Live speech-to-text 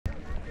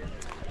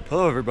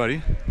Hello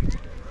everybody.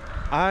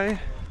 I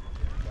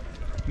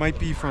might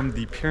be from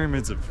the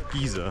pyramids of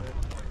Giza,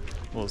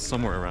 well,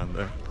 somewhere around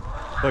there,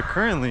 but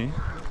currently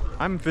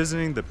I'm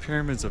visiting the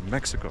pyramids of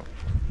Mexico,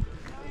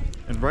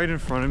 and right in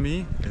front of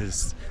me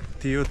is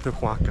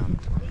Teotihuacán.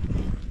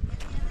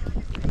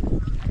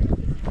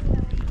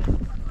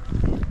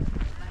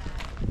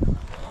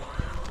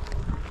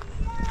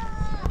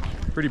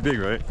 Pretty big,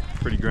 right?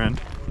 Pretty grand.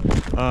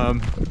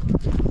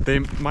 They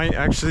might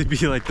actually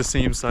be like the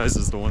same size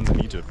as the ones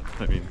in Egypt.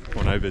 I mean,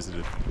 when I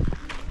visited,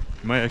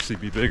 it might actually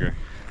be bigger.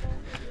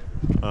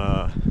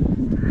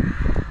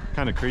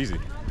 Kind of crazy.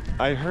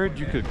 I heard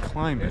you could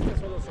climb it,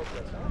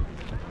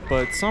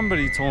 but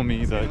somebody told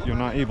me that you're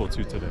not able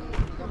to today.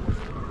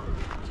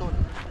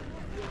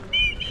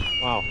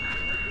 Wow.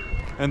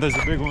 And there's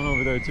a big one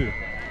over there too.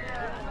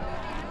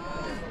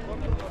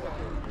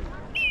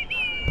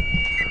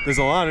 There's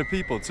a lot of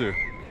people too.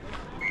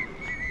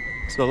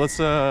 So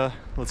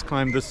let's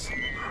climb these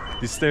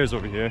stairs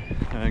over here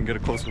and get a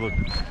closer look.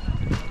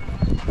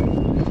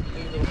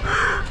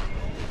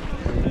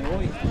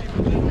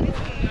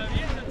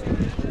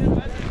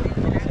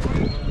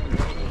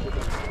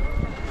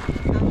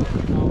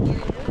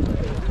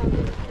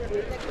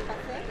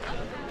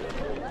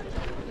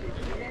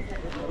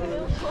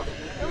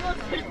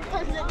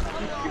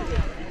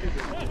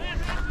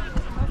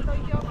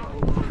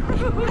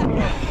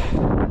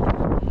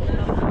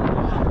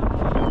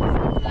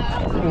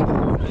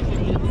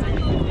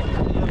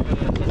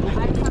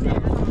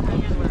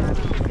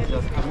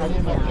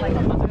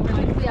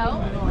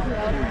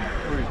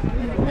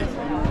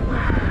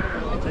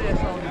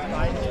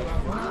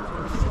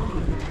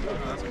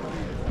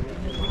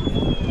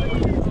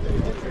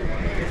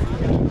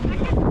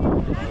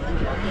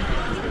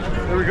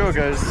 There we go,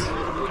 guys.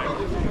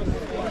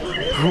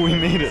 We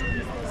made it.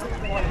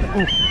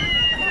 Ooh.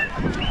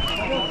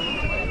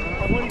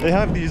 They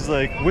have these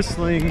like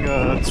whistling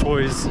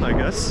toys, I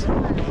guess.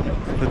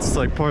 It's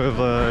like part of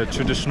a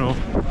traditional.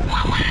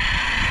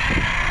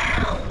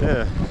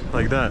 Yeah,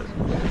 like that.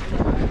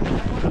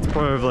 That's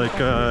part of like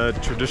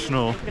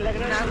traditional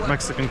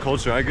Mexican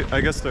culture.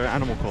 I guess they're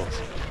animal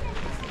calls.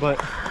 But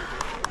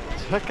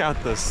check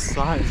out the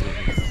size of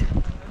this.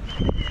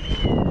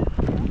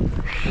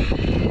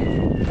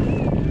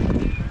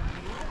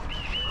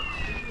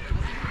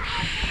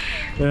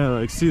 Yeah,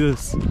 like see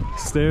this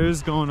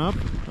stairs going up.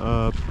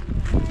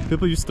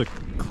 People used to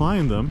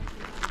climb them,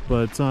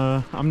 but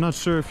I'm not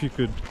sure if you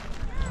could.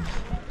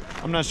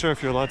 I'm not sure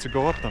if you're allowed to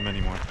go up them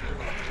anymore.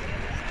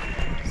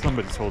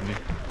 Somebody told me.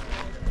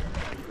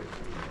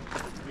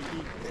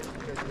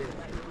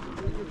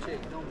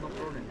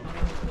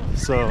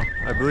 So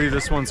I believe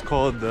this one's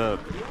called the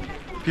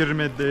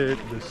Pyramid de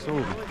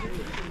Sol,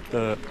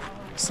 the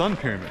Sun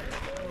Pyramid.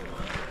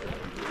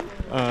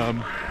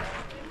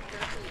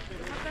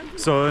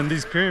 So in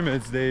these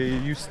pyramids, they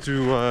used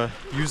to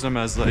use them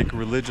as like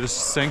religious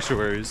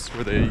sanctuaries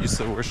where they used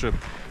to worship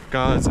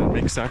gods and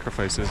make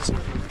sacrifices.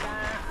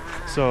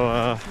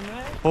 So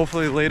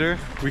hopefully later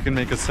we can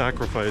make a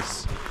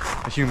sacrifice,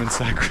 a human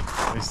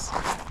sacrifice.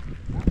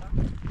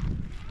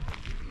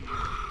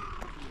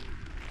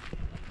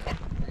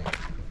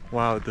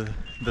 Wow,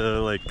 the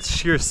like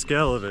sheer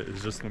scale of it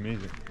is just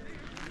amazing.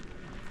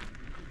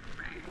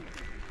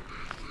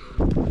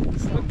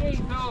 Okay,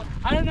 so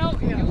I don't know.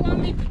 You want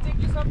me to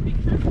take you some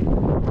pictures?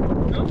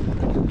 No?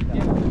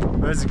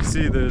 Yeah. As you can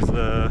see, there's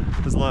a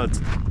lot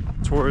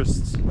of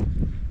tourists.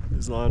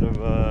 There's a lot of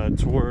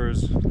tour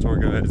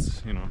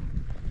guides. You know,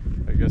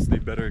 I guess they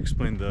better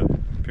explain the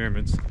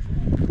pyramids.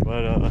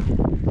 But I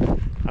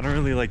don't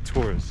really like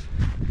tours.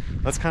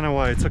 That's kind of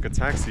why I took a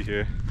taxi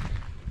here,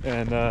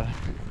 and it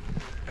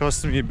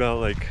cost me about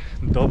like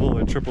double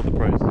or triple the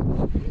price.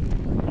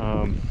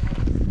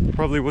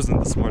 Probably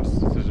wasn't the smartest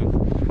decision.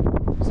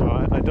 So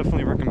I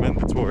definitely recommend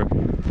the tour,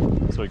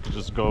 so you could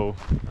just go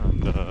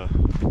and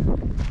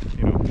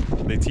you know,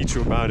 they teach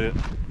you about it.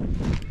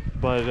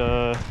 But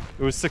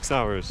it was 6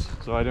 hours,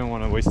 so I didn't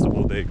want to waste the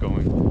whole day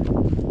going.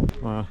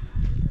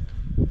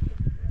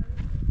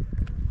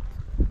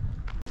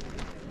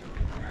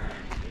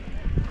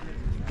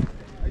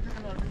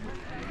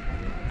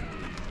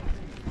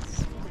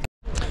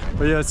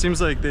 But yeah, it seems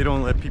like they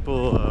don't let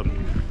people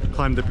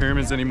climb the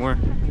pyramids anymore.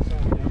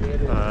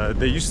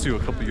 They used to a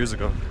couple years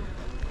ago.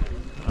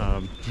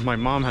 My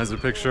mom has a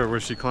picture where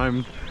she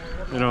climbed,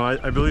 you know,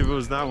 I believe it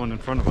was that one in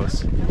front of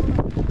us.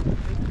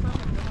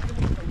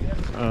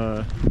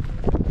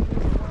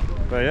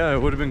 But yeah,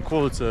 it would have been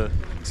cool to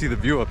see the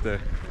view up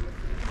there.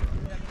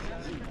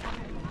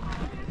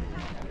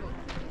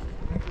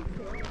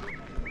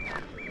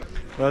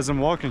 But as I'm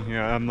walking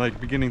here, I'm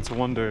like beginning to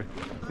wonder,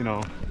 you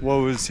know, what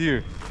was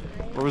here?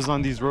 What was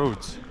on these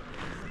roads?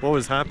 What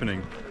was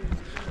happening?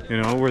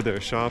 You know, were there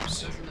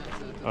shops?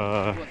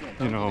 You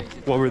know,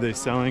 what were they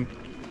selling?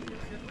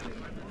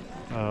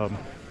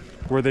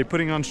 Were they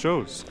putting on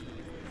shows?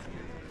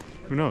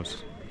 Who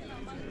knows?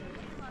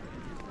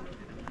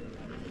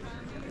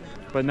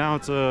 But now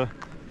it's a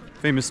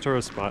famous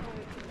tourist spot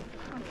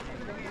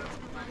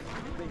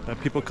that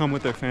people come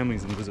with their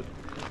families and visit.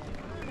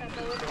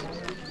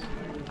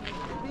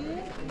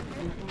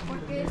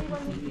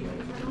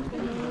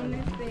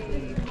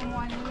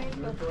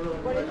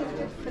 Por eso es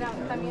que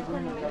también se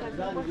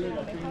alimentan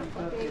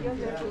porque ellos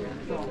de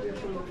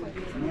su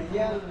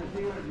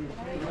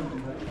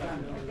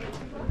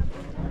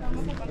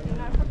Vamos a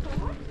continuar, por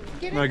favor.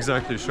 Not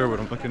exactly sure what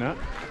I'm looking at.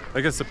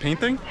 I guess a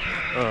painting,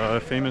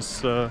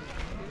 famous, you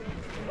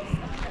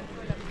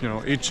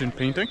know, ancient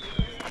painting.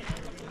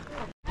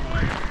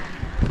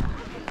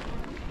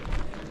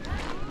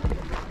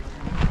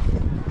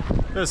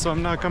 Yeah, so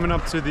I'm now coming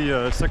up to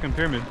the second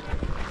pyramid,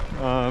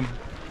 and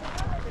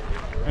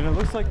it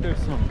looks like there's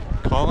some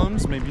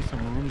columns, maybe some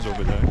rooms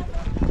over there.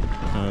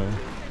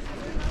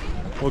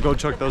 We'll go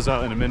check those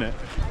out in a minute.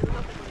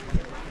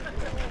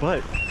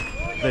 But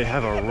they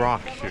have a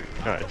rock here,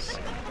 guys.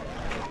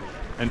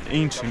 An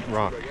ancient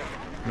rock,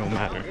 no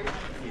matter.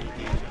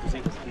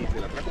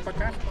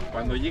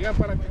 Cuando llegan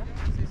para acá.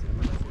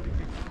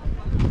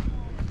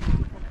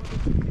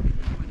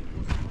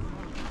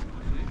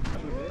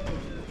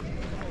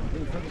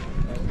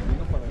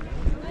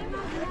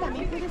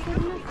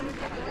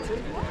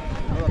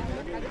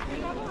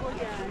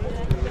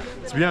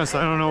 To be honest,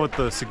 I don't know what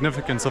the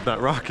significance of that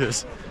rock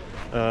is,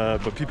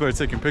 but people are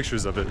taking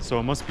pictures of it, so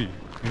it must be,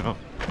 you know,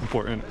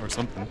 important or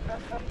something.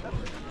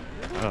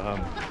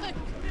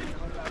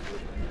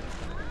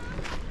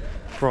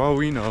 For all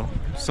we know,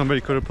 somebody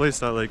could have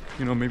placed that, like,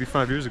 you know, maybe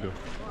 5 years ago.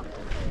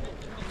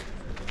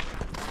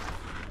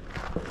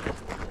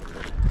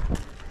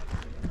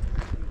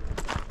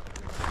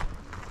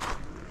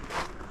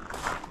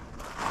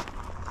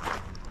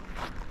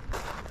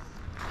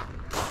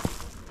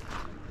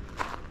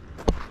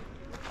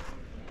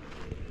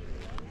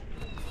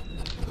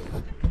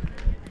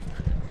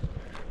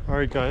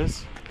 Alright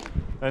guys,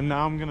 and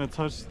now I'm gonna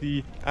touch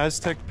the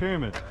Aztec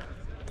pyramid.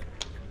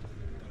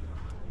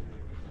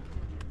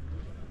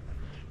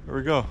 There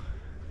we go.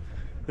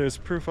 There's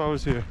proof I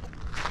was here.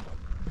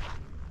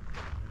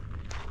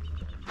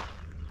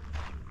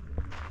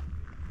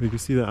 You can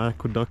see the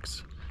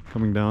aqueducts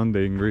coming down.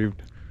 They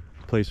engraved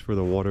a place for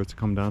the water to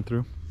come down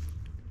through.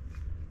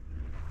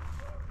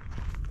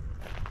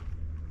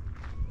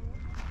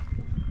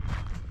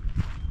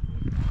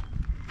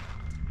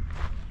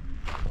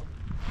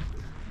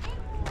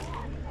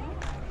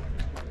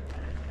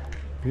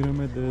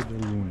 Pyramid de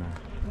Luna.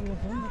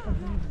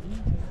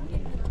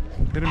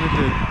 Pyramid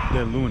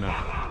de Luna.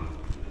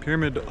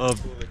 Pyramid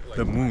of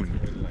the moon.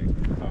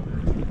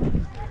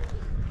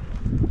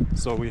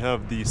 So we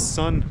have the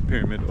sun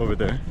pyramid over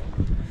there.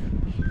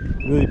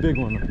 Really big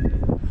one.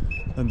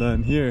 And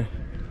then here,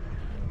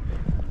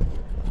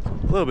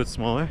 a little bit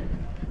smaller,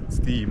 it's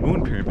the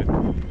moon pyramid.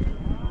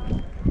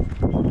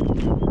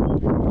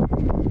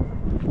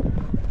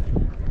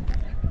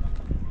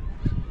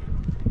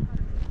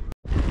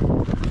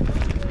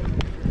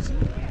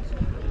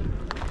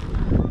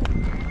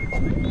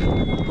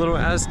 Little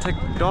Aztec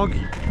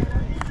doggy.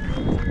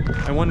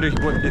 I wonder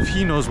if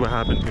he knows what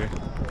happened here.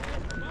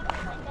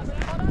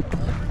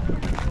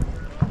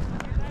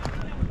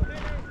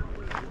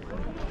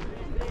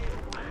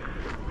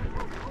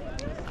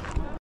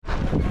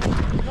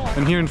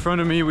 And here in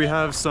front of me we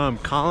have some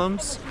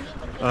columns,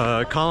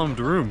 columned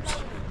rooms.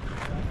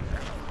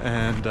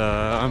 And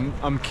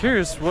I'm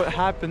curious what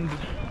happened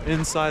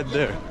inside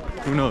there.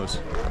 Who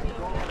knows?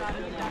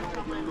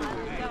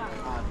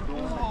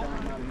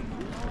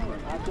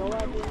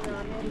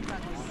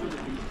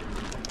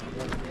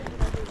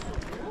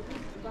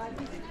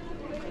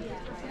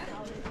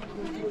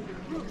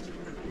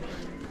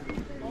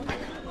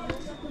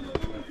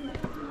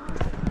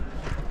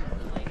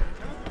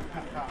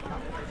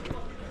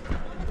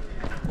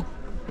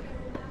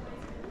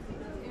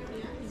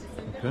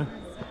 Okay.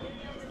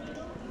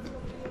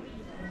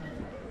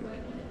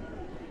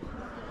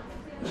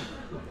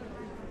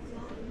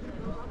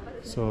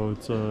 So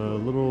it's a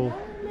little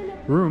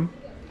room,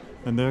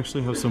 and they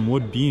actually have some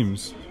wood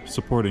beams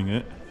supporting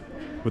it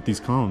with these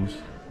columns.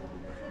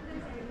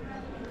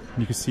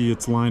 You can see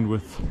it's lined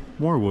with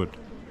more wood.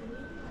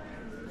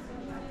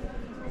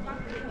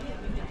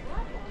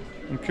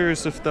 I'm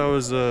curious if that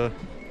was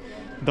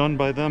done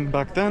by them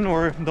back then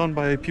or done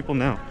by people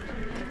now.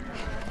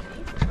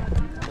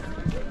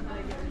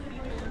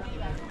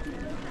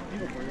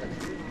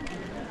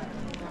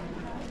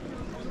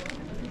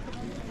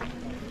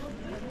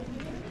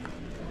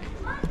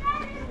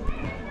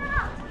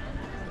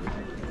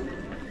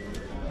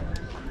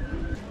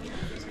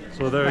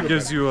 So there it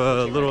gives you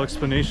a little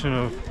explanation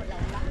of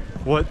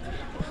what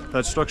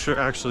that structure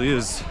actually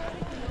is.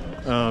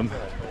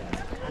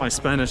 My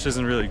Spanish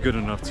isn't really good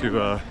enough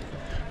to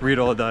read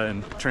all that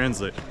and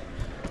translate.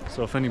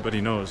 So if anybody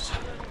knows,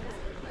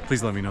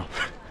 please let me know.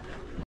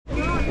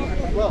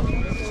 Well,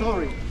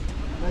 sorry.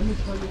 Let me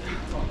tell you.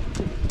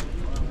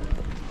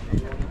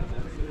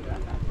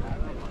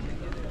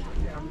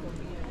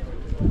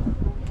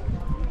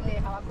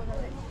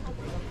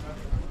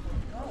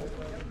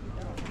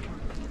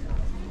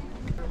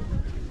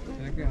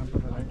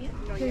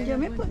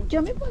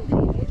 Yo me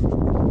pondría.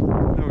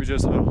 No, we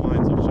just have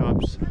lines of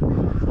shops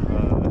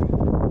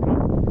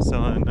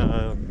selling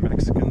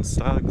Mexican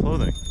style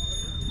clothing.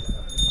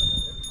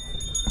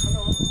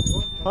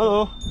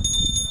 Hello.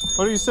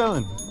 What are you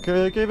selling?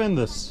 ¿Qué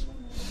vendes?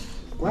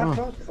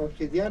 Cuartos,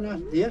 obsidianas,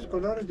 10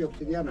 colores de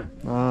obsidiana.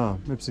 Ah,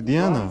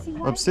 obsidiana.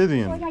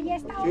 Obsidian.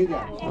 Obsidian.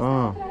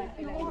 Ah,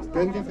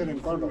 10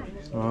 different colors.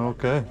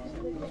 okay.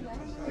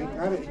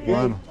 Bueno.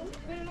 Bueno.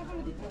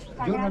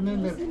 You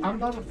remember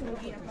amber?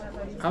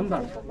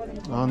 Amber.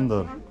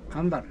 Amber.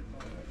 Amber.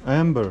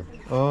 Amber.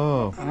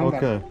 Oh, Amber.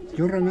 okay.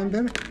 You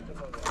remember?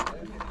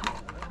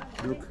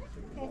 Look.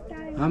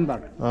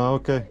 Amber. Ah,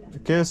 okay.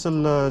 ¿Qué es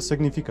el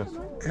significa?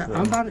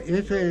 Ámbar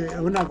es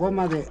una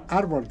goma de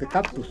árbol, de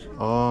cactus.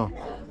 Ah,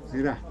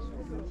 Mira.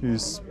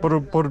 es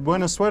por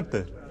buena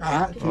suerte.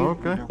 Ah, sí.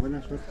 Ok. Una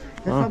buena suerte.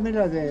 Es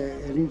familia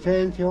del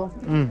incienso,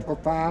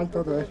 copal,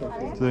 todo eso.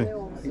 Sí.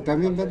 Sí. Y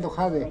también vendo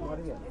jade,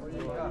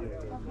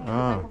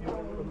 Ah,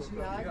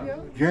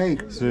 jade.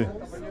 sí.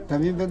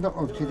 También vendo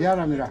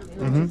obsidiana, mira.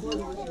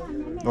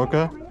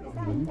 Okay.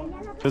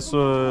 Es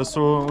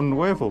un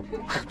huevo.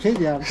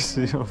 Obsidian.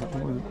 Sí, es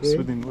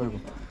un huevo.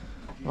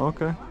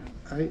 Okay.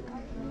 Hay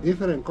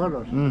different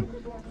colors.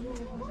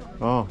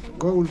 Oh,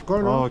 Gold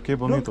color. oh, qué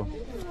bonito.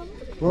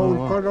 Gold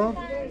wow. color.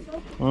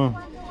 Oh,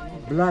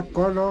 Black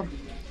color.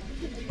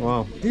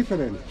 wow.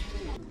 Different.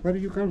 Where do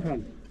you come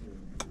from?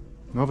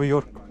 Nueva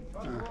York.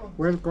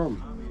 Welcome.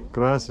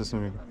 Gracias,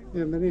 amigo.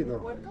 Bienvenido.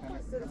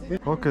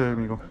 Ok,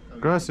 amigo.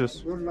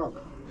 Gracias. Good luck.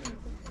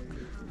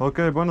 Ok,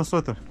 buena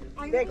suerte.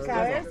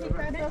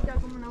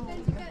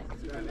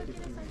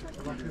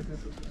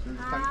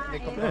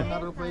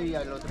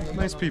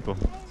 Nice people.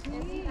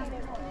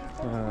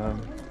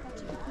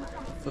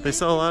 But they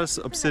sell a lot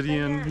of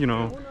obsidian, you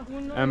know,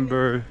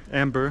 amber,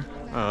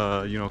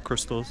 you know,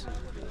 crystals.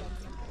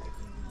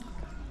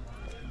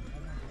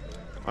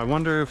 I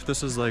wonder if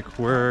this is like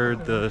where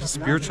the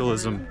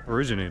spiritualism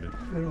originated.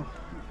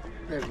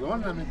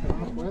 Perdóname, pero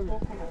no puedo.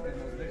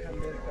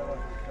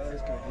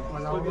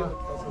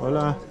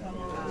 Hola.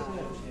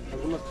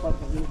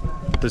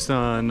 There's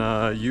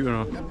you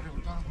know,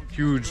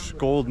 huge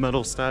gold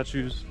medal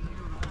statues.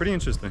 Pretty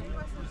interesting.